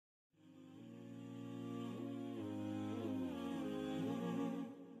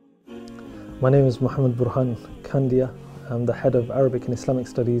My name is Mohammed Burhan Kandia. I'm the head of Arabic and Islamic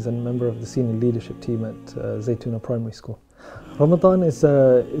Studies and member of the senior leadership team at Zaytuna Primary School. Ramadan is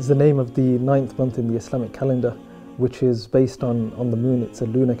the name of the 9th month in the Islamic calendar, which is based on the moon. It's a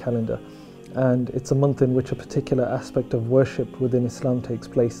lunar calendar, and it's a month in which a particular aspect of worship within Islam takes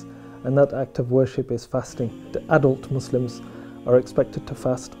place, and that act of worship is fasting. The adult Muslims are expected to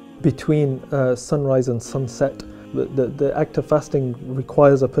fast between sunrise and sunset. The act of fasting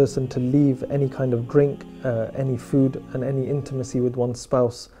requires a person to leave any kind of drink, any food and any intimacy with one's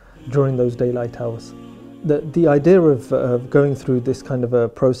spouse during those daylight hours. The idea of going through this kind of a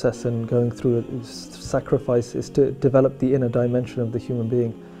process and going through a sacrifice is to develop the inner dimension of the human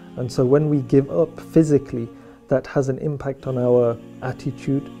being. And so when we give up physically, that has an impact on our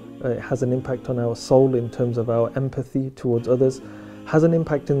attitude, it has an impact on our soul in terms of our empathy towards others, has an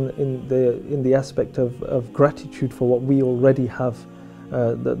impact in the aspect of gratitude for what we already have.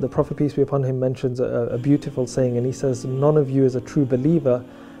 The Prophet, peace be upon him, mentions a beautiful saying, and he says, "None of you is a true believer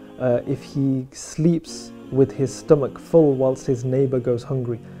if he sleeps with his stomach full whilst his neighbour goes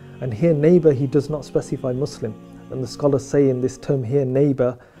hungry." And here neighbour, he does not specify Muslim. And the scholars say in this term here,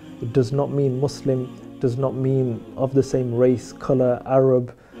 neighbour, it does not mean Muslim, does not mean of the same race, colour,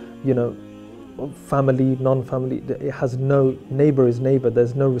 Arab, family, non-family. It has no, neighbour is neighbour.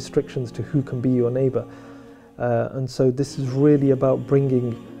 There's no restrictions to who can be your neighbour. And so this is really about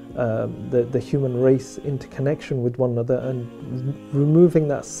bringing the human race into connection with one another and removing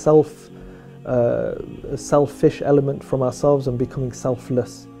that selfish element from ourselves and becoming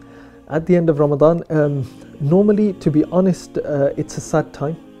selfless. At the end of Ramadan, normally, to be honest, it's a sad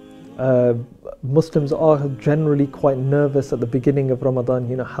time. Muslims are generally quite nervous at the beginning of Ramadan,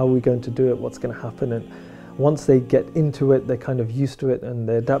 how are we going to do it, what's going to happen, and once they get into it, they're kind of used to it and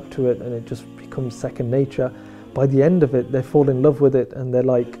they adapt to it and it just becomes second nature. By the end of it, they fall in love with it and they're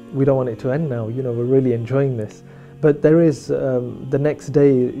like, we don't want it to end now, we're really enjoying this. But there is, the next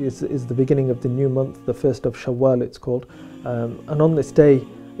day is the beginning of the new month, the 1st of Shawwal it's called, and on this day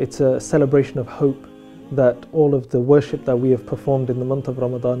it's a celebration of hope that all of the worship that we have performed in the month of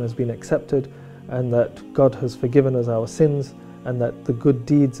Ramadan has been accepted, and that God has forgiven us our sins, and that the good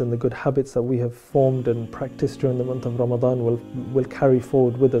deeds and the good habits that we have formed and practiced during the month of Ramadan will carry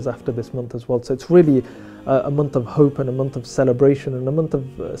forward with us after this month as well. So it's really a month of hope and a month of celebration and a month of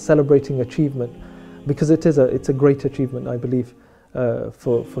celebrating achievement, because it's a great achievement, I believe,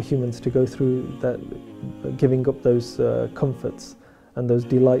 for humans to go through that, giving up those comforts and those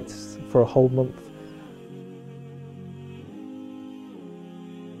delights for a whole month.